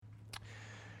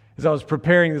As I was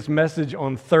preparing this message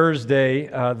on Thursday,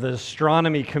 the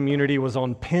astronomy community was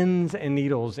on pins and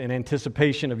needles in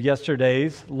anticipation of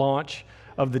yesterday's launch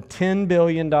of the $10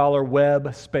 billion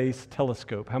Webb Space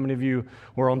Telescope. How many of you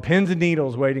were on pins and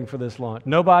needles waiting for this launch?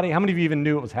 Nobody? How many of you even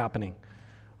knew it was happening?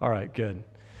 All right, good.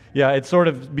 Yeah, it sort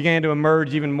of began to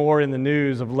emerge even more in the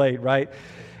news of late, right?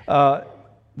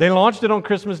 They launched it on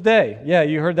Christmas Day. Yeah,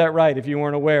 you heard that right if you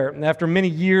weren't aware. And after many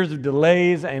years of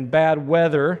delays and bad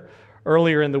weather,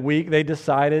 earlier in the week, they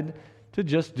decided to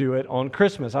just do it on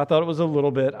Christmas. I thought it was a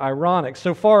little bit ironic.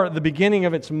 So far, the beginning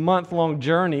of its month-long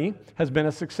journey has been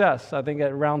a success. I think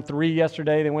at round 3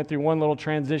 yesterday, they went through one little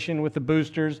transition with the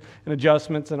boosters and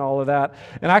adjustments and all of that.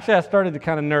 And actually, I started to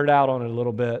kind of nerd out on it a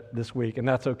little bit this week, and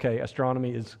that's okay.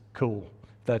 Astronomy is cool,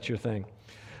 if that's your thing.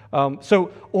 So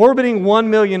orbiting 1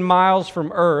 million miles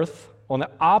from Earth on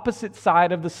the opposite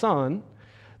side of the sun,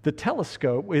 the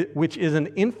telescope, which is an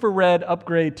infrared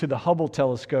upgrade to the Hubble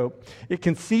telescope, it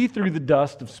can see through the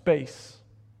dust of space.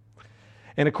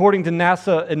 And according to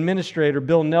NASA Administrator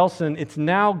Bill Nelson, it's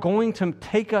now going to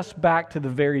take us back to the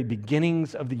very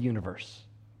beginnings of the universe.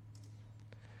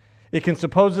 It can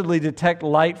supposedly detect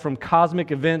light from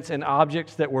cosmic events and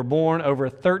objects that were born over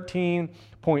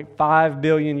 13.5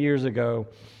 billion years ago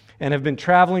and have been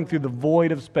traveling through the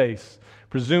void of space,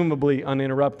 presumably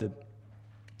uninterrupted.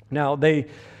 Now, they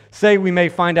say we may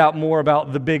find out more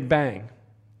about the Big Bang,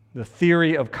 the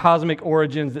theory of cosmic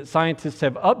origins that scientists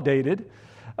have updated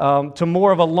to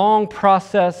more of a long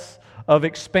process of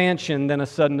expansion than a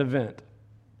sudden event.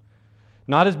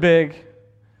 Not as big,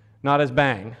 not as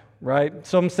bang, right?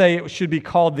 Some say it should be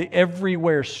called the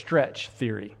everywhere stretch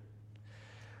theory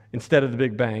instead of the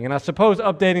Big Bang. And I suppose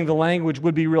updating the language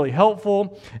would be really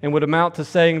helpful and would amount to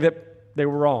saying that they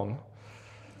were wrong.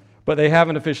 But they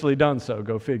haven't officially done so,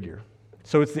 go figure.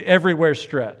 So it's the everywhere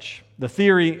stretch. The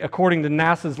theory, according to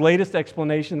NASA's latest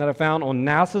explanation that I found on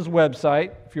NASA's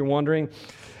website, if you're wondering,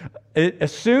 it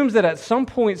assumes that at some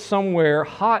point somewhere,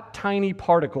 hot, tiny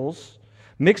particles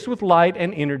mixed with light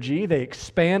and energy, they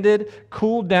expanded,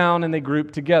 cooled down, and they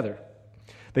grouped together.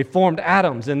 They formed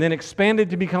atoms and then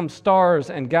expanded to become stars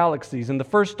and galaxies. And the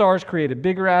first stars created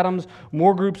bigger atoms,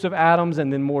 more groups of atoms,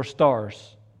 and then more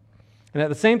stars. And at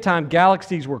the same time,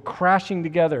 galaxies were crashing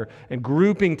together and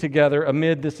grouping together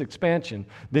amid this expansion.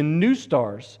 Then new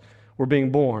stars were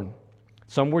being born.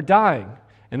 Some were dying.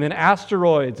 And then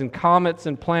asteroids and comets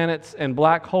and planets and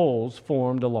black holes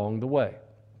formed along the way.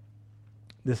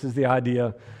 This is the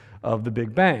idea of the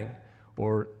Big Bang,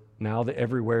 or now the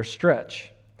everywhere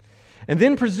stretch. And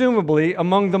then presumably,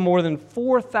 among the more than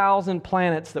 4,000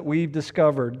 planets that we've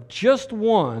discovered, just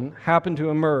one happened to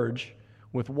emerge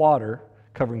with water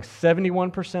covering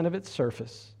 71% of its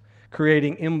surface,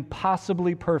 creating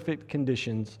impossibly perfect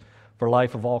conditions for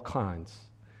life of all kinds,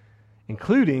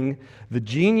 including the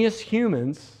genius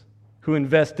humans who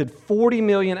invested 40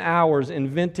 million hours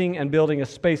inventing and building a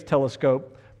space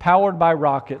telescope powered by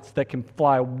rockets that can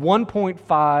fly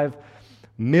 1.5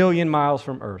 million miles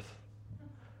from Earth.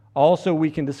 Also,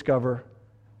 we can discover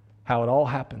how it all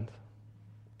happened,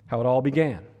 how it all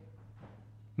began.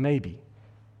 Maybe.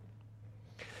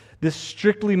 This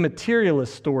strictly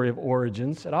materialist story of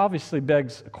origins, it obviously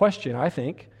begs a question, I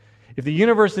think. If the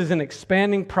universe is an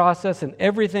expanding process and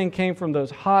everything came from those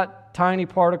hot, tiny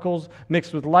particles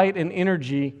mixed with light and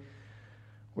energy,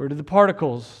 where did the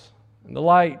particles and the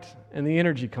light and the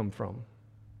energy come from?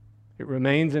 It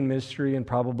remains in mystery and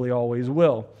probably always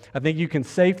will. I think you can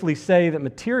safely say that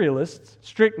materialists,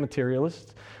 strict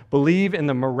materialists, believe in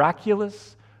the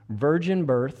miraculous virgin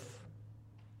birth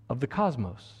of the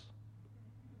cosmos.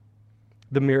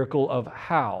 The miracle of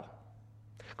how.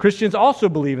 Christians also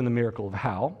believe in the miracle of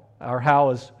how. Our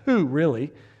how is who,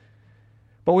 really.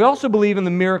 But we also believe in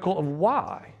the miracle of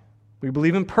why. We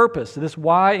believe in purpose. This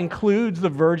why includes the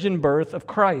virgin birth of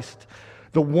Christ,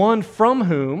 the one from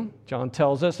whom, John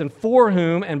tells us, and for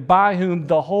whom and by whom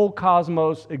the whole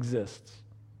cosmos exists.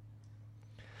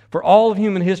 For all of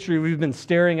human history, we've been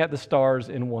staring at the stars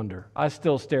in wonder. I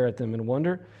still stare at them in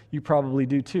wonder. You probably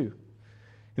do too.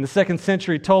 In the 2nd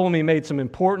century, Ptolemy made some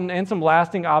important and some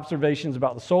lasting observations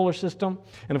about the solar system.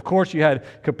 And of course, you had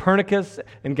Copernicus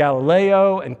and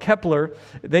Galileo and Kepler.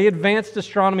 They advanced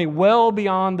astronomy well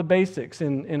beyond the basics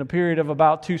in a period of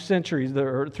about 2 centuries,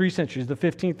 or 3 centuries, the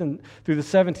 15th and through the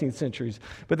 17th centuries.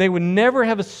 But they would never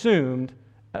have assumed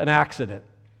an accident,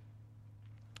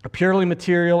 a purely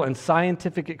material and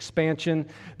scientific expansion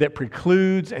that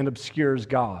precludes and obscures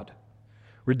God,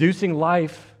 reducing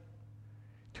life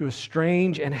to a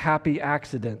strange and happy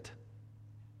accident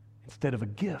instead of a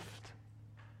gift.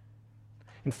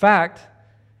 In fact,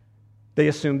 they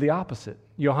assumed the opposite.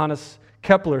 Johannes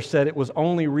Kepler said it was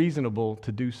only reasonable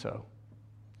to do so.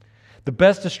 The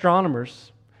best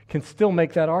astronomers can still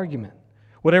make that argument.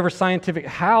 Whatever scientific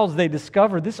hows they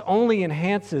discover, this only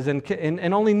enhances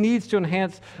and only needs to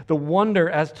enhance the wonder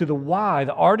as to the why,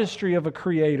 the artistry of a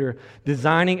creator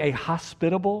designing a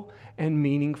hospitable and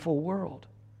meaningful world,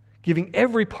 giving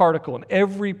every particle and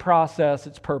every process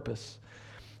its purpose,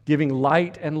 giving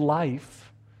light and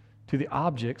life to the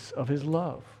objects of his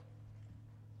love.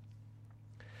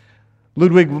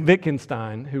 Ludwig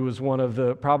Wittgenstein, who was one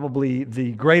of probably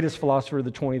the greatest philosopher of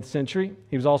the 20th century,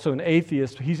 he was also an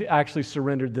atheist. He actually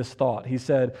surrendered this thought. He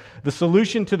said, "The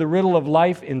solution to the riddle of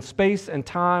life in space and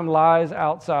time lies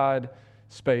outside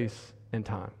space and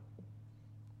time."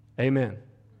 Amen.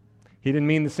 He didn't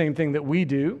mean the same thing that we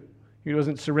do. He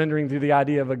wasn't surrendering to the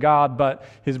idea of a God, but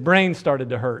his brain started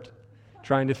to hurt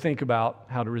trying to think about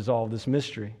how to resolve this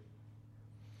mystery.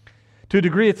 To a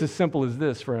degree, it's as simple as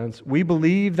this, friends. We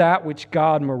believe that which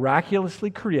God miraculously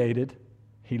created,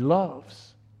 he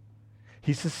loves,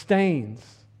 he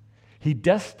sustains, he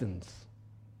destines.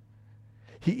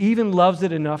 He even loves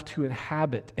it enough to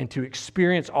inhabit and to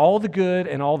experience all the good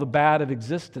and all the bad of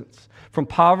existence, from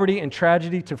poverty and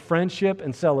tragedy to friendship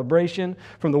and celebration,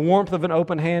 from the warmth of an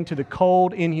open hand to the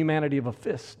cold inhumanity of a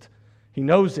fist. He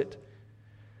knows it.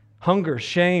 Hunger,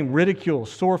 shame, ridicule,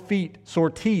 sore feet, sore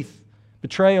teeth,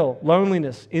 betrayal,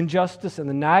 loneliness, injustice, and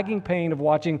the nagging pain of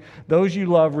watching those you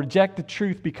love reject the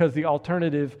truth because the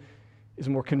alternative is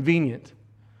more convenient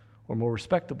or more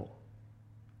respectable.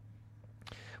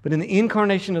 But in the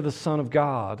incarnation of the Son of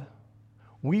God,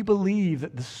 we believe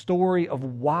that the story of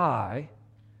why,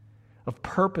 of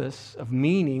purpose, of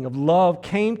meaning, of love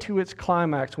came to its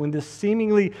climax when this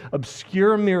seemingly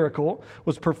obscure miracle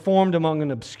was performed among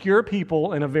an obscure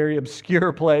people in a very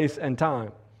obscure place and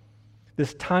time.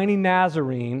 This tiny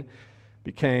Nazarene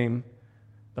became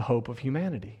the hope of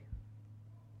humanity.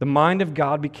 The mind of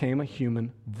God became a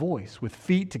human voice with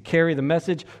feet to carry the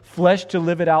message, flesh to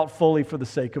live it out fully for the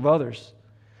sake of others.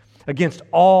 Against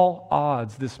all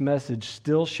odds, this message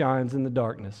still shines in the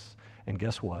darkness. And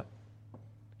guess what?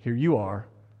 Here you are,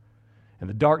 and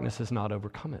the darkness has not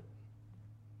overcome it.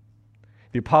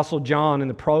 The Apostle John, in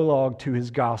the prologue to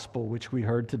his gospel, which we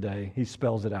heard today, he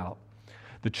spells it out.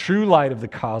 The true light of the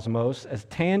cosmos, as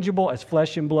tangible as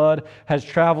flesh and blood, has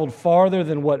traveled farther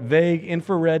than what vague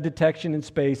infrared detection in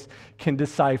space can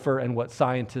decipher and what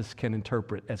scientists can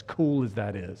interpret, as cool as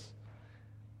that is.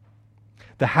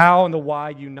 The how and the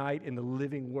why unite in the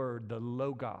living word, the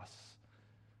Logos,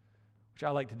 which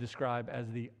I like to describe as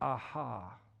the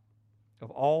aha of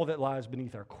all that lies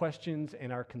beneath our questions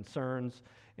and our concerns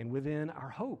and within our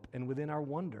hope and within our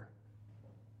wonder.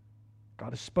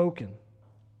 God has spoken.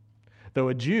 Though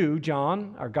a Jew,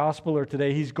 John, our gospeler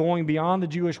today, he's going beyond the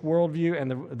Jewish worldview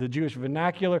and the Jewish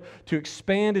vernacular to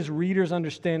expand his readers'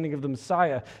 understanding of the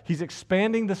Messiah. He's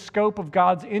expanding the scope of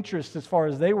God's interests as far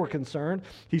as they were concerned.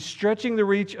 He's stretching the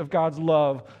reach of God's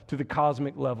love to the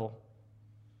cosmic level.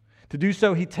 To do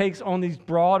so, he takes on these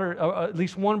broader, at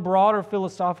least one broader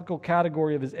philosophical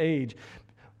category of his age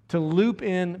to loop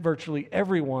in virtually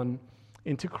everyone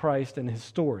into Christ and his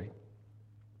story.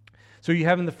 So you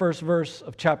have in the first verse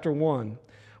of chapter 1,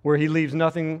 where he leaves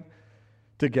nothing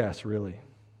to guess, really.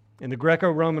 In the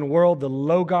Greco-Roman world, the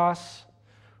Logos,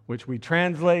 which we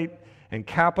translate and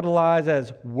capitalize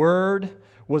as word,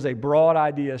 was a broad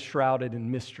idea shrouded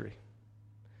in mystery.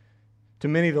 To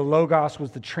many, the Logos was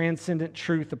the transcendent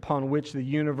truth upon which the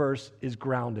universe is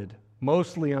grounded,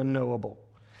 mostly unknowable.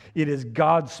 It is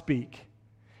God speak,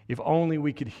 if only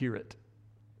we could hear it.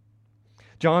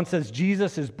 John says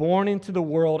Jesus is born into the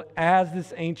world as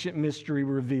this ancient mystery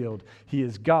revealed. He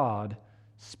is God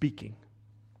speaking.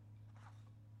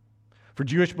 For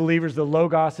Jewish believers, the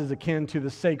Logos is akin to the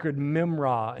sacred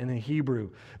Memra in the Hebrew,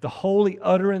 the holy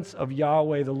utterance of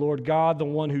Yahweh, the Lord God, the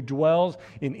one who dwells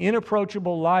in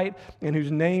inapproachable light and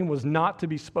whose name was not to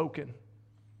be spoken.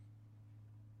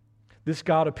 This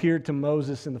God appeared to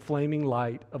Moses in the flaming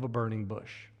light of a burning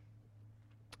bush,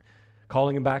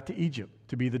 calling him back to Egypt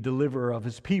to be the deliverer of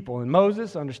his people. And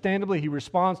Moses, understandably, he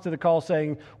responds to the call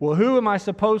saying, "Well, who am I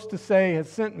supposed to say has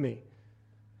sent me?"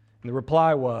 And the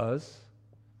reply was,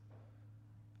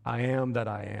 "I am that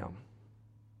I am."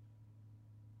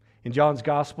 In John's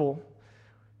Gospel,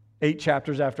 8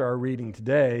 chapters after our reading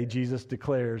today, Jesus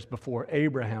declares, "Before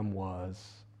Abraham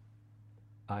was,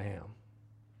 I am."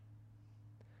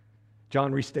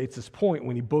 John restates this point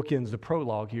when he bookends the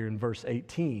prologue here in verse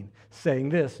 18, saying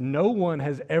this, "No one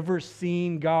has ever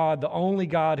seen God, the only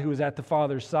God who is at the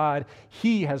Father's side.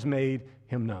 He has made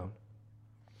him known."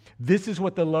 This is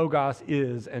what the Logos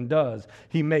is and does.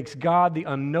 He makes God the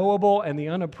unknowable and the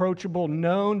unapproachable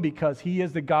known because he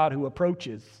is the God who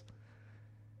approaches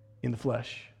in the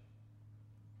flesh.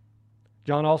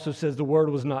 John also says the Word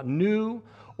was not new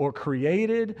or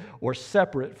created or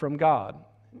separate from God.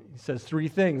 He says three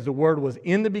things. The Word was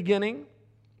in the beginning,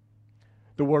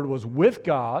 the Word was with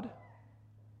God,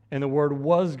 and the Word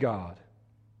was God.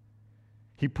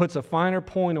 He puts a finer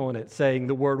point on it, saying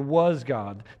the Word was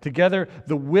God. Together,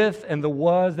 the with and the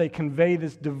was, they convey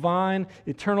this divine,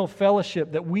 eternal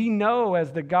fellowship that we know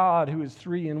as the God who is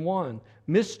three in one.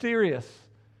 Mysterious,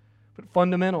 but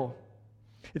fundamental.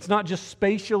 It's not just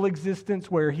spatial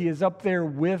existence where he is up there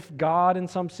with God in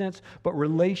some sense, but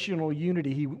relational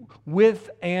unity. He with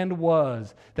and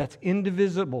was. That's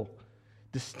indivisible,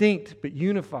 distinct, but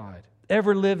unified.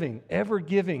 Ever living, ever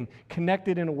giving,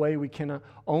 connected in a way we can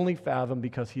only fathom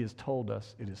because he has told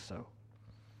us it is so.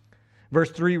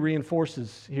 Verse 3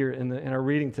 reinforces here in our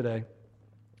reading today.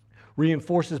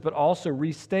 Reinforces but also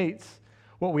restates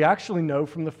what we actually know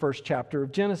from the first chapter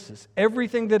of Genesis.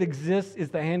 Everything that exists is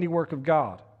the handiwork of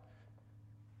God.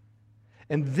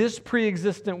 And this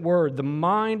pre-existent Word, the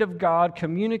mind of God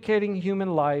communicating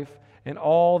human life and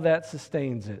all that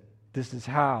sustains it, this is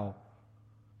how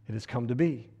it has come to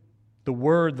be. The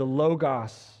Word, the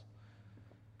Logos,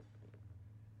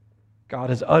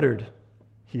 God has uttered,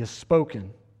 he has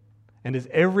spoken, and is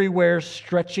everywhere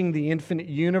stretching the infinite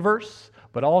universe,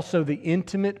 but also the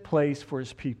intimate place for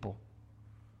his people.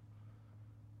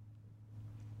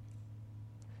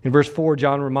 In verse 4,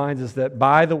 John reminds us that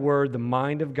by the Word, the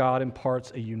mind of God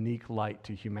imparts a unique light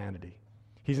to humanity.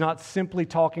 He's not simply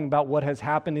talking about what has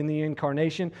happened in the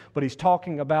incarnation, but he's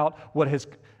talking about what has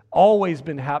always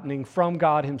been happening from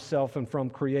God himself and from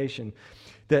creation.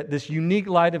 That this unique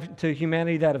light to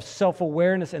humanity, that of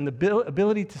self-awareness and the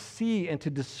ability to see and to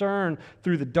discern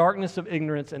through the darkness of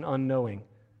ignorance and unknowing.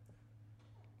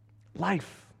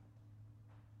 Life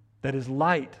that is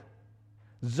light,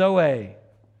 Zoe,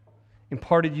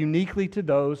 imparted uniquely to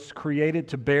those created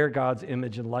to bear God's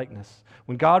image and likeness.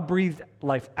 When God breathed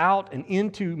life out and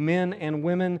into men and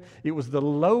women, it was the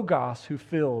Logos who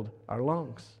filled our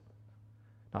lungs.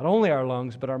 Not only our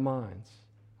lungs, but our minds,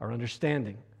 our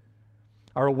understanding,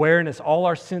 our awareness, all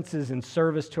our senses in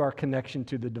service to our connection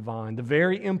to the divine. The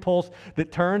very impulse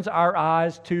that turns our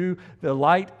eyes to the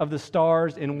light of the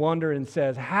stars in wonder and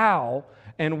says, how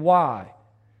and why?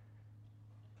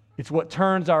 It's what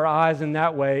turns our eyes in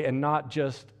that way and not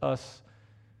just us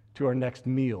to our next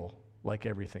meal like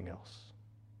everything else.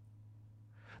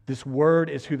 This Word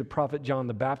is who the prophet John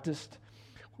the Baptist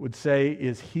would say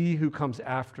is he who comes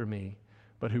after me,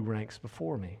 but who ranks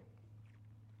before me.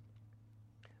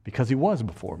 Because he was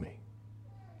before me.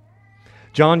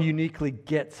 John uniquely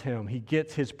gets him. He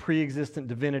gets his pre-existent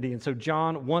divinity. And so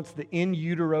John wants the in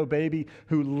utero baby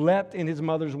who leapt in his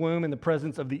mother's womb in the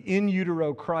presence of the in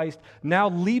utero Christ, now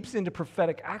leaps into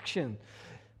prophetic action,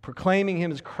 proclaiming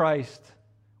him as Christ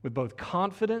with both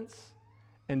confidence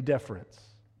and deference.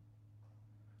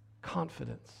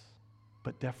 Confidence,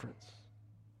 but deference.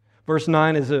 Verse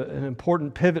 9 is an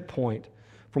important pivot point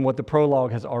from what the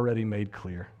prologue has already made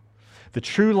clear. The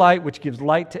true light which gives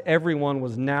light to everyone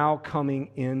was now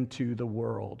coming into the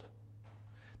world.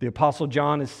 The Apostle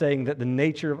John is saying that the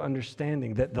nature of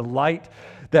understanding, that the light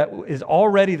that is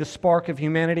already the spark of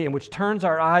humanity and which turns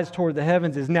our eyes toward the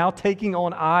heavens is now taking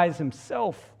on eyes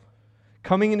himself,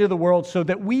 coming into the world so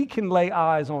that we can lay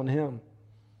eyes on him.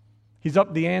 He's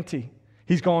upped the ante.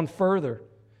 He's gone further.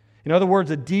 In other words,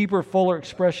 a deeper, fuller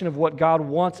expression of what God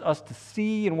wants us to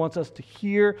see and wants us to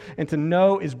hear and to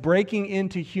know is breaking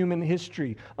into human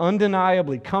history,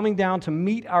 undeniably, coming down to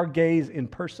meet our gaze in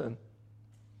person.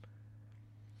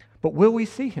 But will we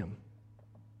see him?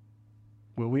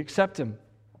 Will we accept him?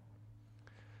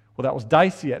 Well, that was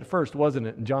dicey at first, wasn't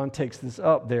it? And John takes this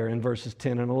up there in verses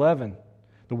 10 and 11.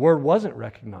 The Word wasn't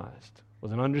recognized,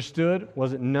 wasn't understood,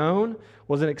 wasn't known,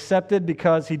 wasn't accepted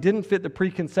because he didn't fit the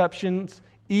preconceptions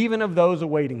even of those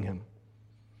awaiting him.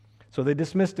 So they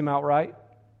dismissed him outright.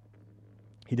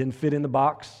 He didn't fit in the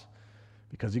box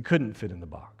because he couldn't fit in the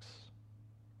box.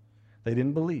 They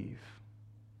didn't believe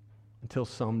until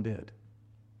some did.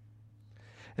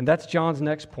 And that's John's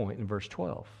next point in verse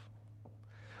 12.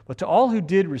 But to all who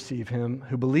did receive him,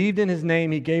 who believed in his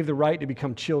name, he gave the right to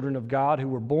become children of God, who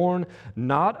were born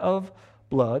not of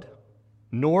blood,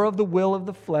 nor of the will of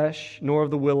the flesh, nor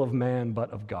of the will of man,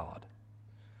 but of God.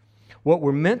 What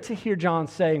we're meant to hear John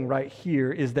saying right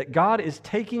here is that God is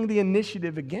taking the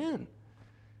initiative again,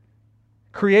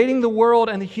 creating the world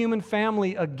and the human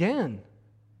family again.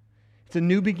 It's a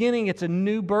new beginning, it's a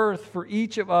new birth for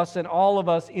each of us and all of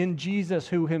us in Jesus,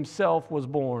 who himself was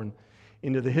born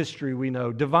into the history we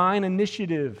know. Divine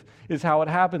initiative is how it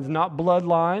happens, not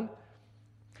bloodline,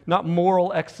 not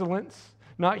moral excellence,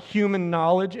 not human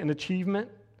knowledge and achievement.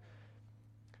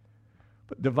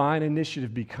 But divine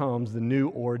initiative becomes the new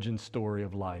origin story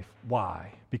of life.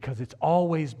 Why? Because it's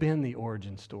always been the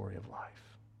origin story of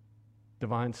life.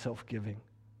 Divine self-giving,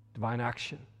 divine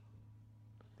action,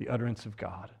 the utterance of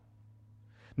God.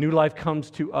 New life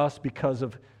comes to us because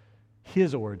of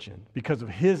His origin, because of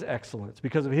His excellence,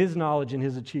 because of His knowledge and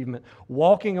His achievement,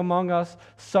 walking among us,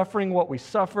 suffering what we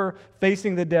suffer,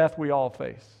 facing the death we all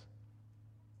face.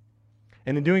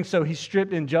 And in doing so, He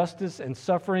stripped injustice and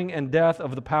suffering and death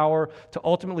of the power to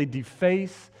ultimately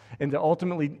deface and to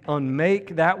ultimately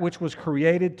unmake that which was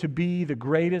created to be the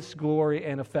greatest glory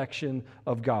and affection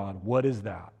of God. What is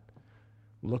that?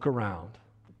 Look around.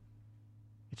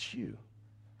 It's you.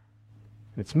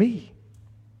 And it's me.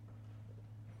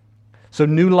 So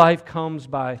new life comes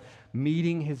by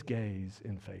meeting His gaze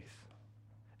in faith,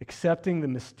 accepting the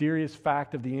mysterious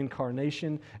fact of the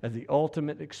incarnation as the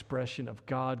ultimate expression of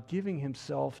God giving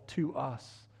Himself to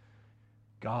us,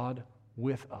 God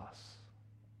with us.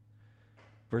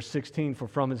 Verse 16, for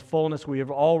from His fullness we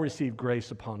have all received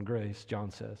grace upon grace,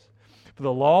 John says. For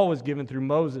the law was given through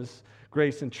Moses,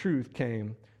 grace and truth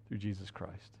came through Jesus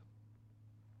Christ.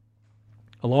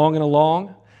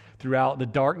 Along, throughout the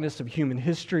darkness of human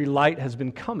history, light has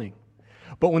been coming.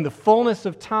 But when the fullness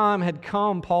of time had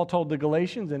come, Paul told the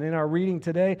Galatians, and in our reading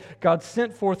today, God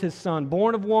sent forth His Son,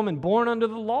 born of woman, born under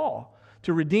the law,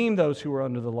 to redeem those who were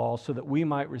under the law so that we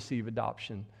might receive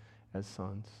adoption as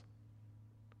sons.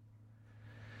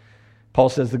 Paul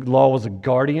says the law was a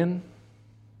guardian.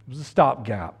 It was a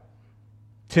stopgap,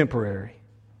 temporary.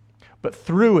 But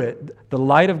through it, the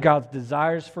light of God's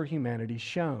desires for humanity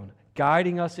shone,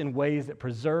 guiding us in ways that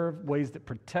preserve, ways that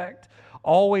protect,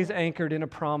 always anchored in a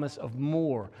promise of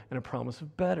more and a promise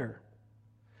of better,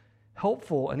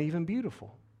 helpful and even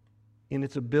beautiful in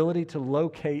its ability to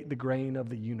locate the grain of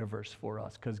the universe for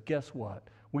us. Because guess what?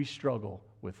 We struggle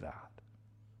with that.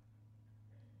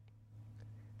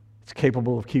 It's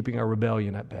capable of keeping our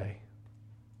rebellion at bay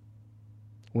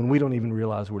when we don't even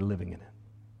realize we're living in it.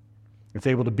 It's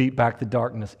able to beat back the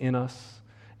darkness in us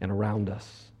and around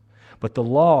us. But the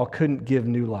law couldn't give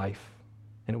new life,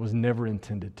 and it was never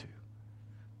intended to.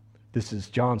 This is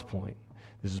John's point.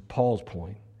 This is Paul's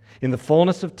point. In the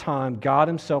fullness of time, God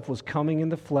Himself was coming in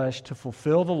the flesh to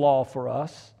fulfill the law for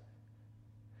us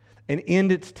and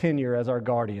end its tenure as our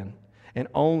guardian and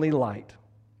only light.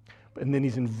 And then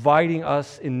He's inviting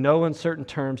us in no uncertain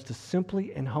terms to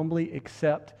simply and humbly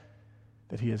accept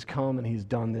that He has come and He's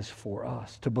done this for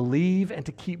us. To believe and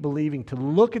to keep believing, to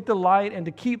look at the light and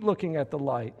to keep looking at the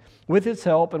light with His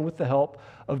help and with the help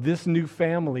of this new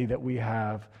family that we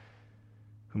have,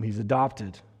 whom He's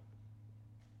adopted,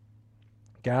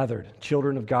 gathered,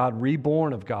 children of God,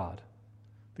 reborn of God,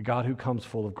 the God who comes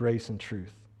full of grace and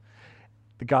truth,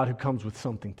 the God who comes with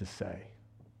something to say,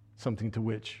 something to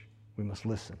which we must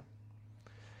listen.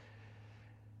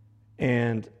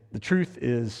 And the truth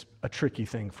is a tricky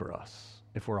thing for us,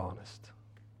 if we're honest.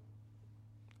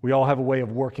 We all have a way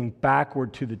of working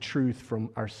backward to the truth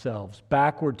from ourselves,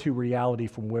 backward to reality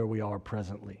from where we are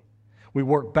presently. We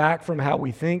work back from how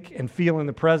we think and feel in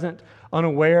the present,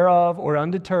 unaware of or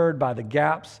undeterred by the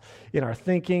gaps in our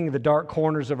thinking, the dark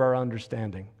corners of our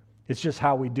understanding. It's just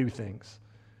how we do things.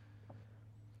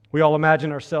 We all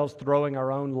imagine ourselves throwing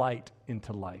our own light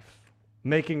into life,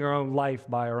 making our own life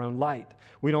by our own light.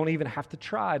 We don't even have to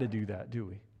try to do that, do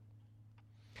we?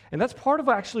 And that's part of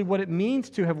actually what it means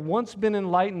to have once been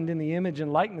enlightened in the image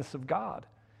and likeness of God.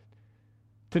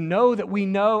 To know that we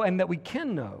know and that we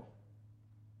can know.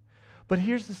 But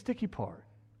here's the sticky part.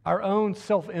 Our own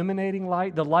self-emanating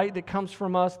light, the light that comes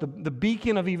from us, the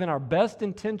beacon of even our best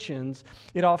intentions,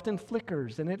 it often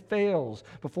flickers and it fails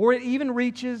before it even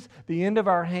reaches the end of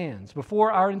our hands,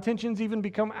 before our intentions even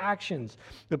become actions,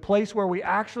 the place where we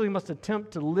actually must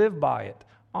attempt to live by it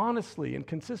honestly and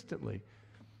consistently.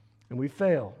 And we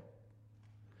fail.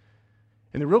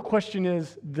 And the real question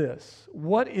is this: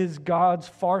 what is God's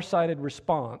far-sighted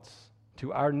response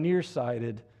to our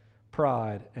nearsighted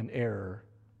pride and error?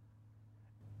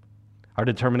 Our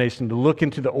determination to look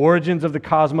into the origins of the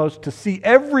cosmos, to see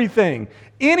everything,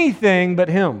 anything but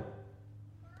Him.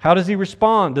 How does He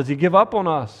respond? Does He give up on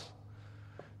us?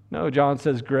 No, John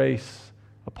says grace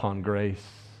upon grace,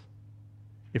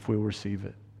 if we will receive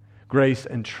it. Grace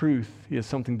and truth. He has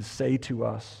something to say to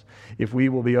us if we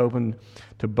will be open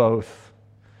to both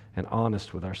and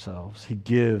honest with ourselves. He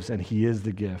gives and He is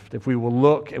the gift. If we will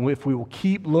look and if we will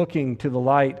keep looking to the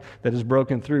light that is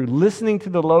broken through, listening to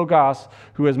the Logos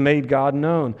who has made God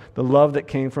known, the love that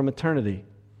came from eternity.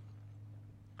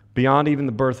 beyond even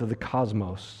the birth of the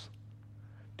cosmos,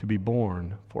 to be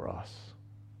born for us.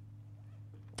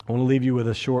 I want to leave you with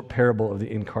a short parable of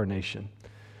the incarnation.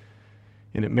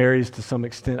 And it marries to some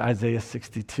extent Isaiah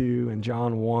 62 and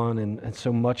John 1 and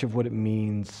so much of what it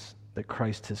means that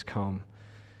Christ has come.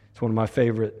 It's one of my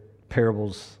favorite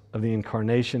parables of the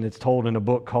incarnation. It's told in a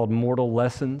book called Mortal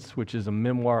Lessons, which is a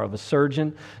memoir of a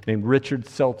surgeon named Richard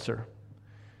Seltzer.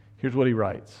 Here's what he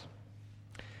writes.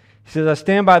 He says, I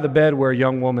stand by the bed where a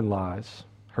young woman lies,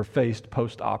 her face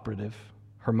post-operative,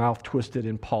 her mouth twisted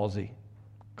in palsy,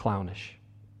 clownish.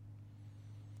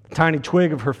 The tiny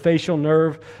twig of her facial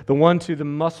nerve, the one to the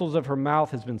muscles of her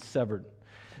mouth, has been severed.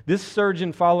 This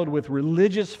surgeon followed with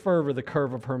religious fervor the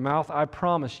curve of her mouth. I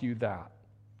promise you that.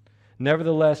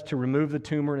 Nevertheless, to remove the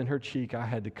tumor in her cheek, I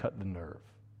had to cut the nerve.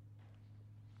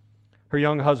 Her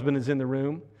young husband is in the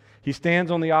room. He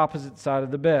stands on the opposite side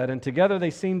of the bed, and together they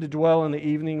seem to dwell in the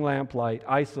evening lamplight,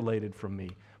 isolated from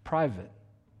me, private.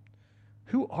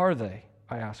 Who are they,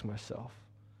 I ask myself,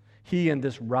 he and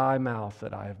this wry mouth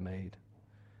that I have made,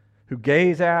 who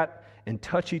gaze at and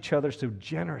touch each other so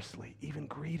generously, even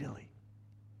greedily?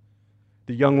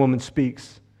 The young woman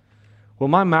speaks, will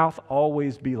my mouth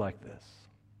always be like this?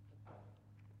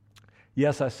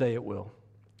 Yes, I say it will.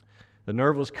 The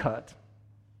nerve was cut.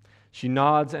 She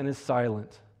nods and is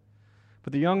silent.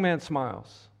 But the young man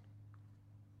smiles.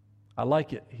 I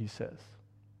like it, he says.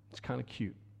 It's kind of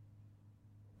cute.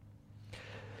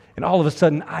 And all of a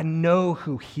sudden, I know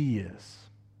who he is.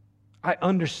 I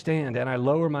understand, and I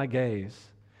lower my gaze.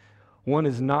 One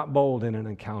is not bold in an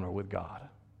encounter with God.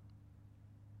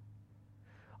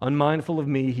 Unmindful of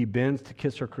me, he bends to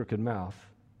kiss her crooked mouth.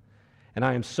 And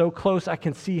I am so close, I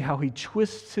can see how he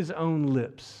twists his own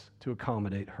lips to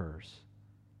accommodate hers,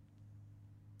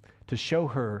 to show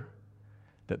her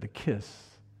that the kiss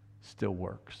still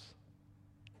works.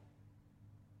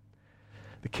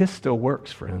 The kiss still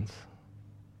works, friends.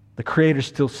 The Creator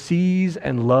still sees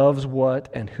and loves what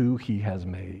and who he has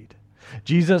made.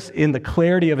 Jesus, in the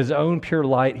clarity of his own pure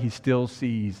light, he still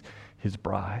sees his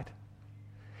bride.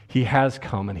 He has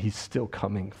come and he's still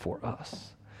coming for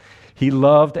us. He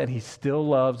loved and he still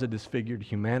loves a disfigured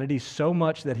humanity so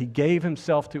much that he gave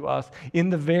himself to us in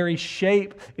the very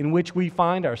shape in which we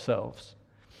find ourselves.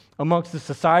 Amongst the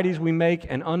societies we make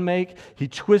and unmake, he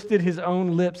twisted his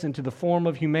own lips into the form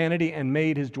of humanity and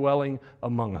made his dwelling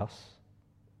among us.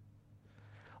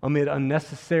 Amid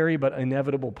unnecessary but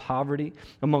inevitable poverty,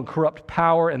 among corrupt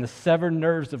power and the severed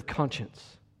nerves of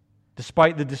conscience,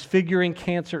 despite the disfiguring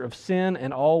cancer of sin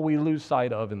and all we lose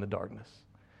sight of in the darkness.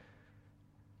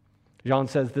 John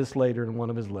says this later in one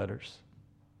of his letters.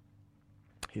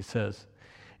 He says,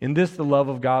 in this the love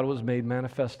of God was made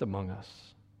manifest among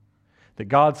us, that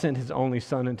God sent his only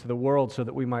Son into the world so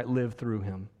that we might live through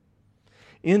him.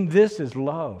 In this is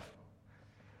love.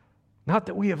 Not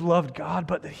that we have loved God,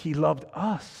 but that he loved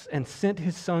us and sent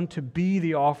his Son to be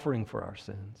the offering for our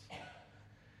sins.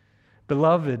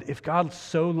 Beloved, if God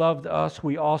so loved us,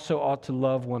 we also ought to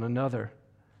love one another.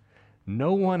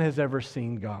 No one has ever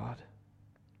seen God.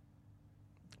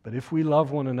 But if we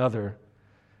love one another,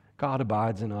 God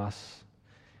abides in us,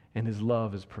 and his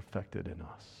love is perfected in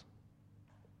us.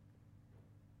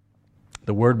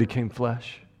 The Word became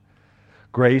flesh,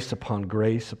 grace upon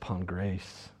grace upon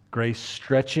grace. Grace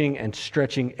stretching and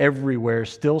stretching everywhere,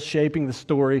 still shaping the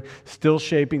story, still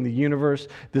shaping the universe.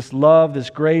 This love, this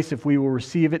grace, if we will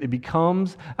receive it, it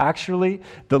becomes actually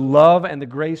the love and the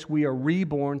grace we are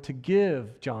reborn to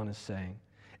give, John is saying.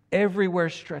 Everywhere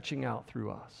stretching out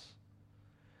through us.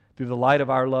 Through the light of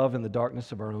our love in the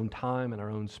darkness of our own time and our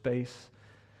own space,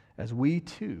 as we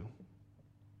too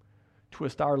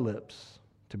twist our lips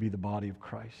to be the body of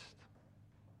Christ,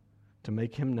 to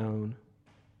make him known,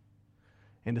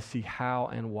 and to see how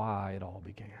and why it all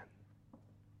began.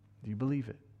 Do you believe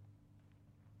it?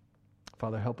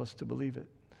 Father, help us to believe it.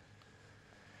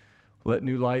 Let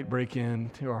new light break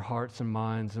into our hearts and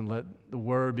minds, and let the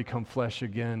Word become flesh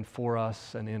again for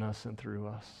us and in us and through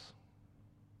us.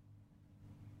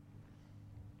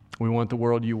 We want the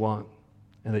world you want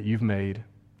and that you've made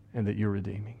and that you're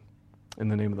redeeming. In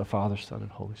the name of the Father, Son,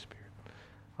 and Holy Spirit.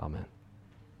 Amen.